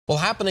Well,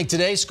 happening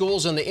today,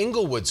 schools in the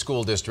Inglewood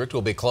School District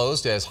will be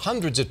closed as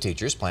hundreds of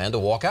teachers plan to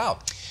walk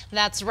out.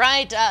 That's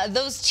right.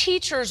 Those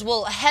teachers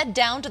will head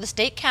down to the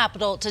state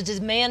capitol to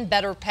demand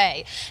better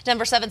pay.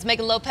 Denver 7's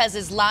Megan Lopez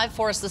is live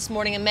for us this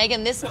morning. And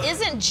Megan, this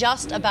isn't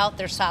just about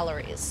their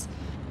salaries.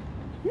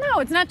 No,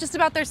 it's not just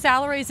about their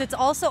salaries. It's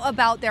also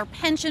about their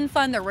pension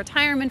fund, their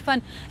retirement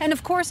fund, and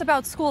of course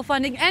about school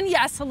funding. And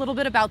yes, a little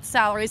bit about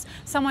salaries.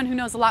 Someone who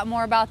knows a lot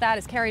more about that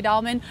is Carrie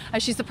Dahlman.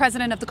 She's the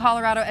president of the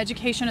Colorado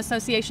Education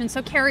Association.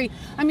 So Carrie,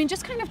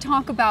 just kind of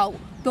talk about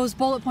those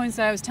bullet points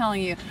that I was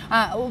telling you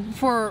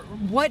for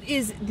what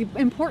is the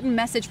important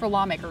message for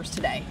lawmakers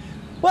today.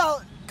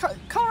 Well,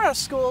 Colorado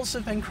schools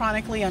have been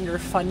chronically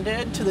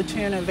underfunded to the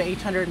tune of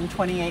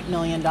 $828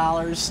 million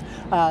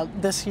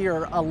this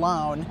year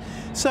alone.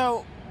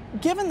 So,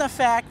 given the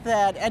fact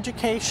that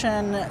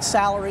education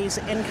salaries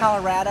in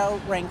Colorado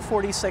rank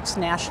 46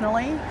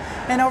 nationally,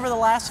 and over the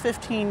last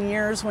 15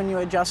 years, when you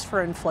adjust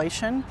for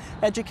inflation,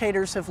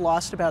 educators have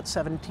lost about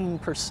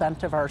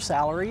 17% of our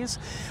salaries.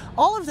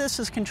 All of this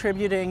is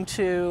contributing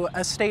to a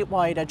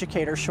statewide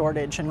educator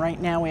shortage, and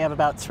right now we have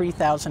about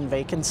 3,000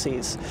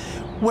 vacancies.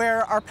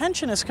 Where our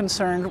pension is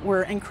concerned,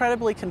 we're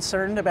incredibly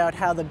concerned about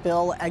how the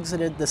bill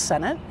exited the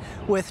Senate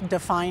with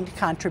defined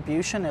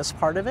contribution as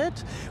part of it,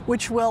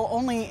 which will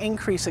only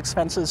increase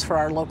expenses for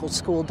our local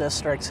school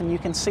districts. And you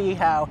can see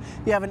how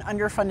you have an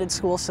underfunded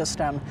school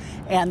system,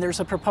 and there's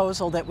a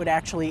proposal that would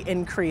actually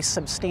increase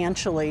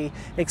substantially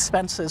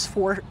expenses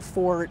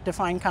for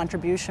defined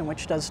contribution,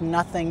 which does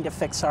nothing to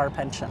fix our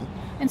pension.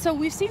 And so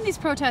we've seen these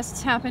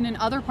protests happen in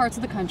other parts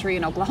of the country,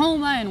 in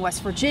Oklahoma and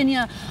West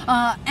Virginia,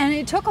 and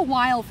it took a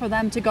while for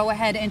them to go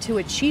ahead and to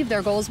achieve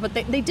their goals, but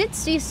they did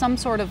see some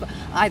sort of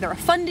either a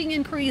funding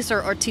increase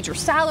or teacher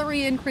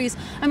salary increase.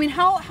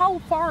 How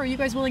far are you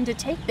guys willing to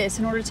take this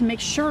in order to make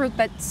sure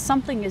that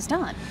something is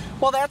done?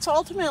 Well, that's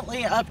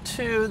ultimately up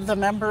to the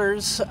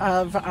members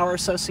of our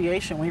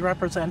association. We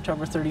represent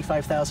over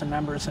 35,000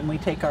 members, and we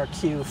take our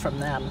cue from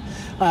them.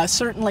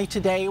 Certainly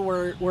today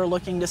we're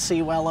looking to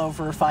see well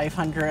over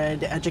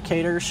 500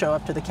 educators show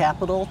up to the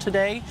Capitol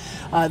today.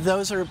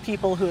 Those are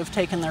people who have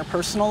taken their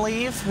personal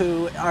leave,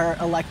 who are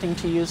electing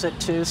to use it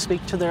to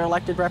speak to their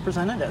elected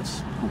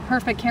representatives. Well,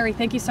 perfect, Carrie.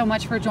 Thank you so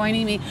much for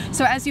joining me.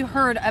 So as you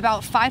heard,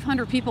 about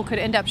 500 people could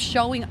end up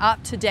showing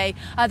up today.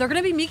 They're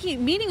going to be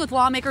meeting with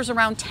lawmakers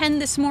around 10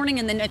 this morning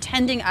and then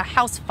attending a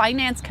House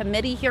Finance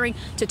Committee hearing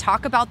to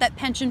talk about that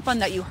pension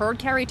fund that you heard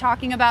Carrie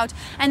talking about.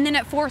 And then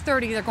at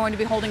 4:30, they're going to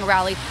be holding a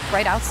rally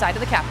right outside of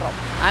the Capitol.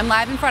 I'm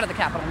live in front of the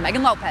Capitol.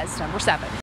 Megan Lopez, Denver 7.